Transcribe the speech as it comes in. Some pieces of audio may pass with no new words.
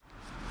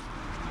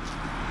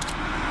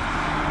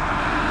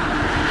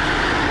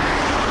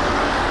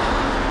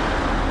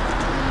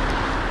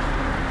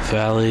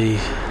valley,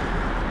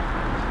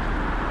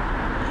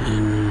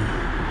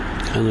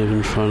 kind of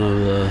in front of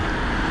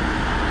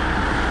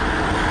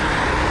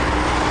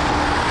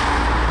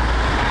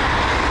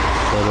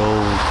that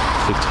old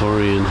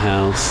Victorian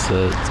house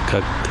that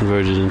got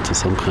converted into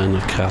some kind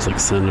of Catholic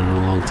center a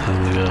long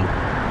time ago.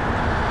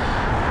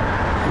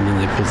 And then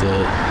they put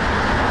the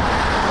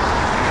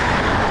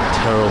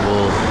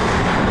terrible,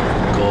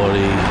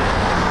 gaudy,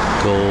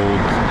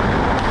 gold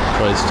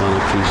Christ on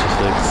a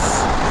crucifix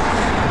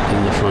in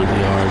the front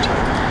yard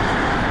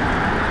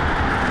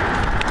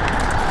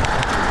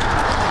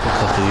a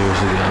couple years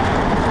ago.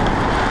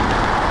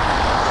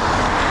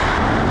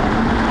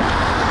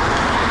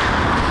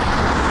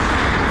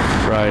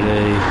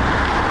 Friday,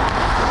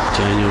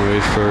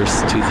 January 1st,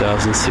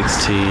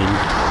 2016.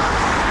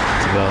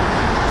 It's about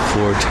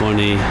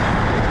 4:20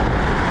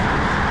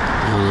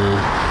 on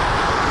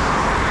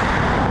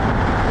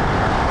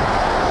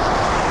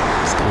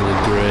a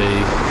gray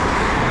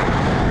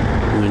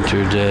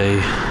winter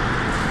day.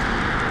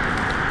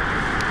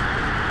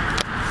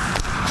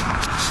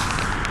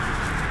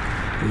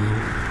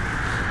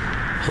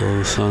 Although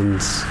the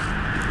sun's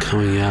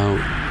coming out,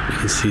 you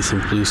can see some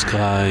blue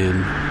sky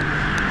and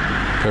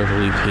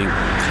purpley pink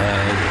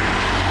cloud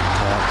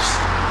tops.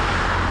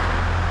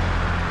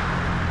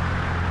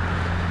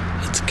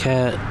 It's a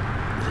cat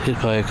hit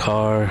by a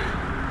car.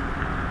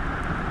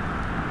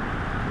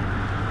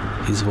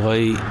 He's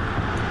white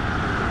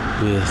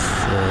with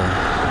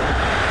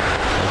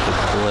like a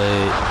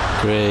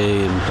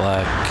gray and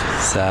black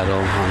saddle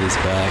on his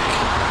back,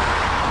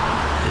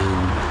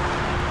 and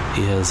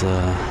he has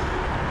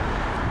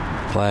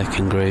black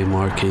and gray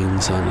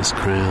markings on his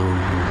crown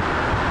and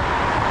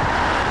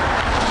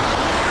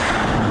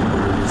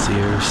one of his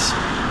ears.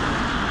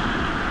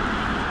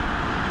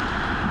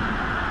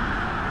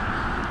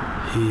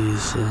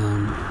 He's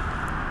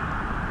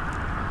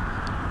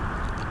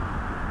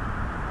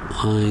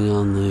lying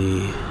on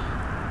the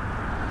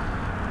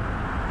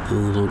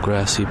little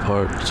grassy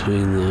part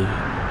between the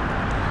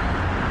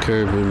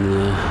curb and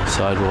the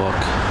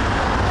sidewalk.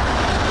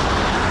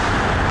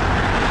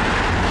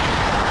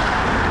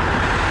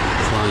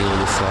 He's lying on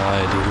the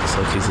side. He looks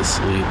like he's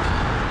asleep.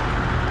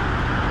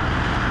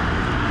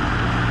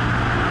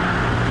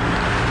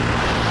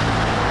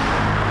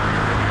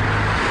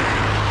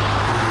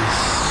 He's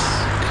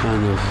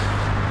kind of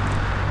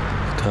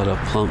got a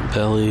plump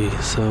belly,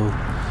 so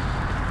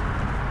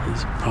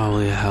he's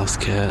probably a house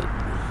cat.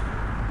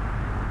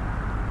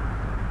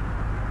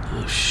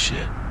 Oh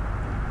shit.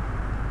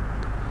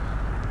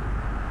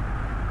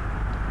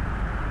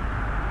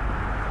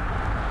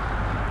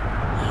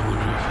 I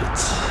wonder if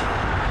it's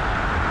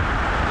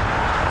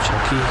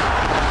Chucky?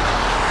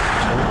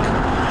 Chuck?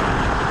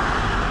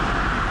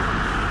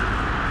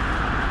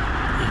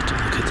 I have to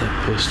look at that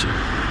poster.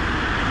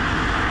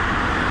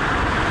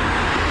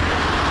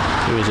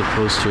 There was a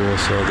poster I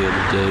saw the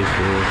other day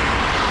for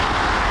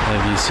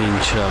Have You Seen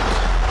Chuck?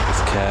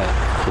 This cat.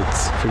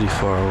 It's pretty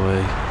far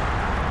away.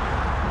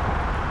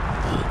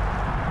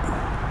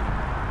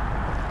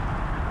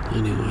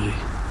 Anyway,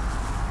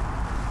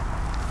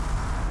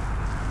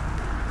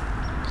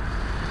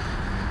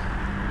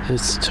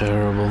 it's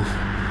terrible.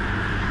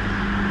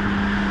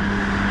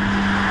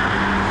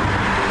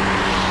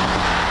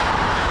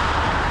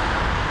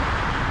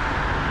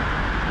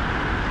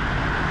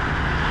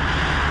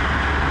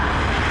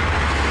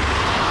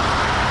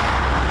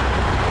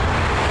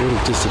 What a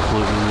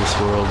disappointment this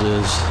world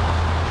is.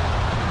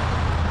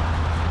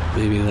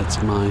 Maybe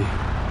that's my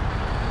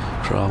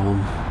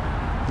problem,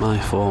 my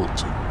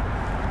fault.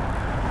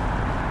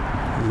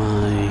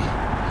 My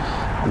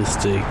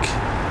mistake.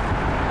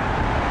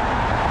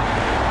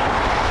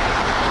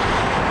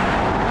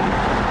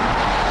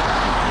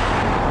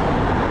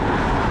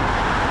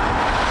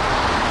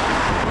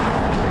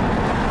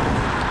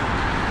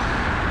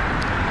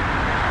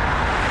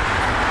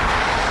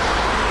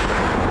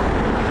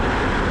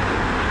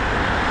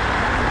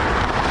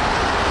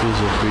 Here's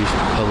a brief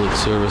public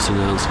service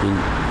announcement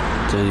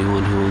to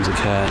anyone who owns a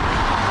cat.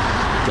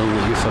 Don't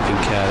let your fucking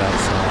cat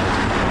outside.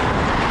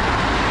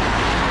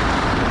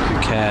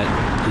 Cat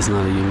is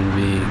not a human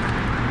being.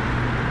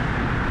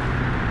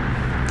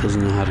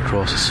 Doesn't know how to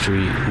cross the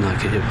street and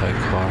not get hit by a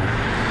car.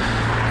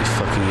 You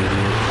fucking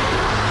idiot.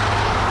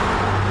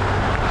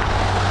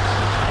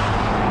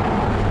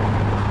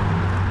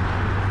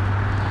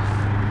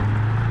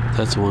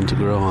 That's one to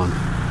grow on.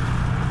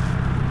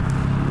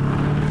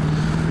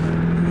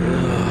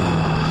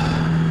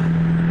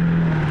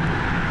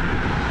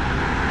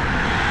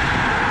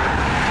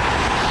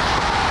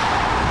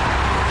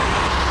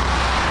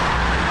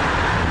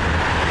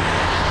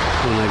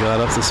 When I got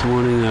up this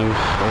morning, I was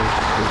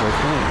like,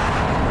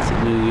 oh, it's a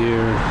new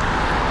year.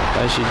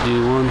 I should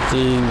do one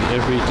thing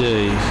every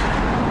day.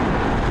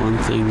 One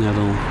thing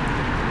that'll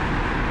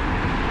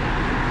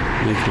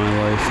make my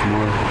life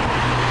more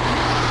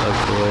like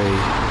the way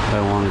I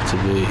want it to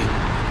be.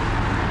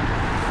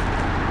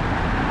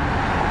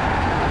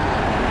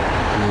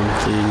 One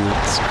thing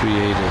that's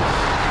creative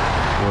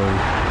or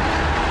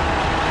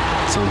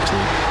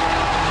something.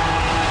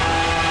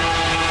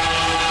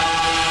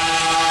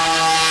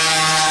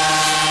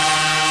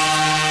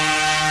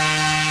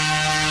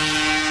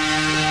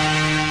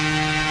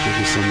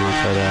 least I'm not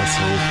that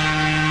asshole.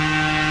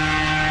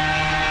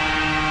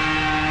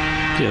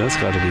 Yeah, that's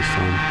gotta be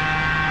fun.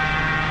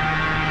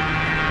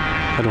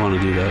 I don't want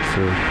to do that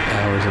for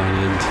hours on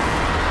end.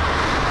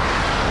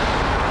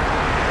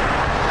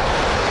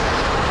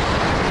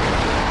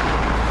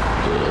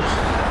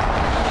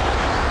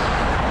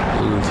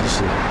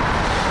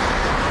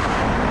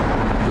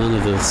 None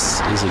of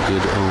this is a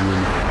good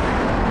omen.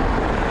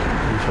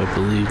 If I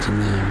believed in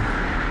them.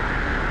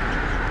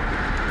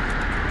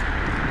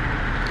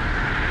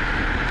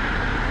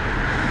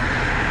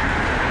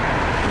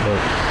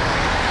 But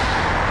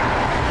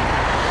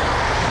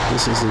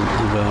this isn't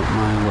about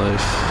my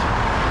life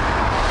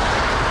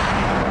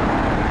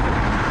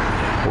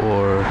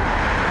or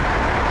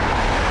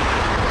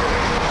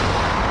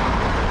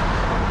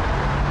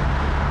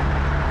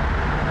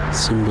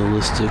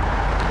symbolistic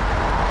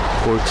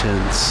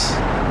portents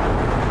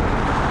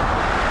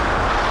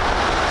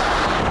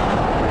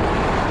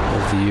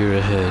of the year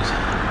ahead.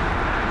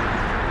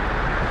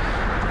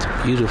 It's a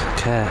beautiful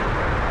cat.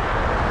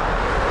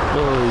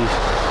 Oh,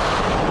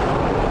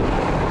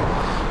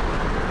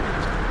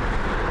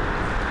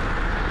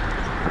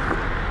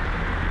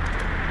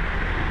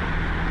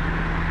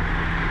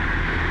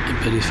 I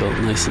bet he felt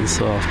nice and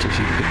soft if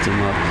you picked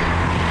him up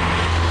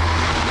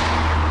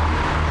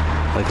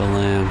like a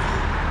lamb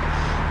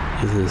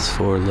with his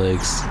 4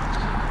 legs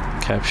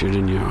captured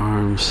in your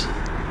arms.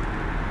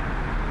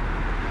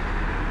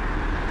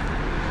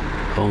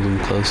 Hold him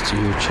close to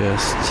your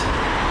chest.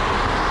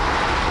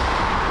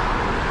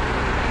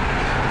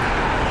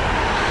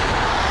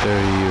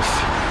 Bury your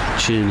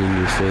chin in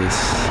your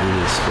face in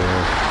his fur.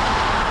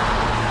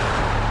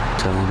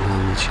 Tell him how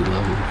much you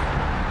love him.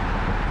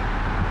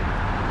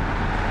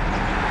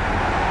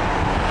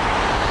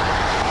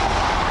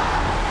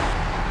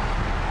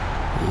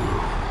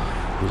 Oh,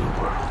 what a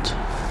world.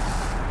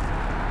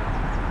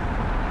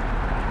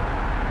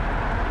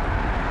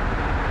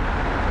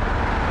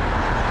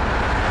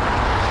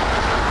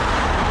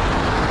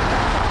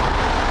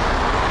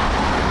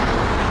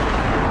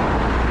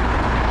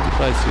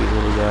 Bye, sweet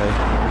little guy.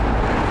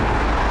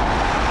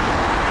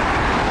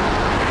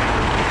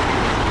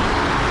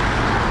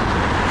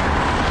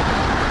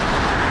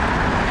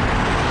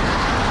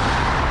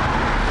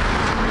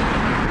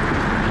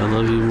 I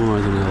love you more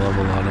than I love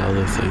a lot of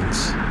other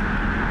things.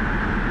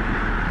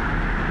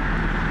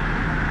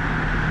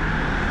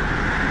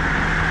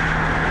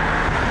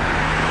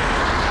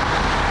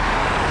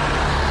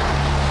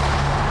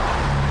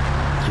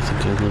 I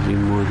think I love you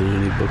more than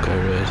any book I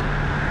read.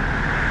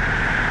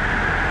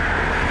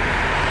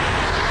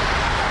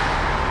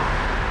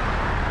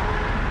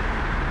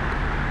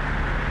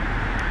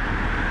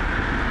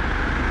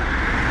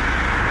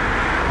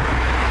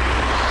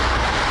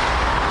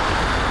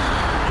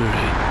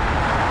 Alright.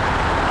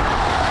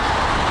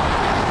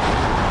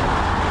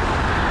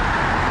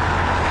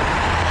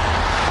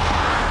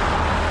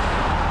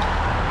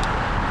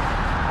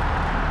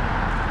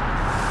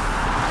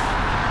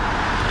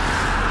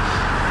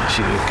 I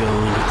should get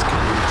going. It's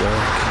getting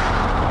dark.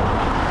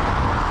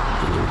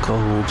 And I'm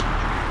cold.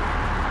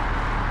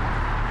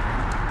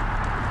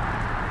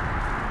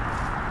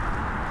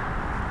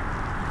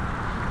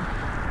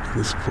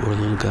 This poor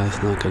little guy's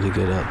not gonna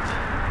get up.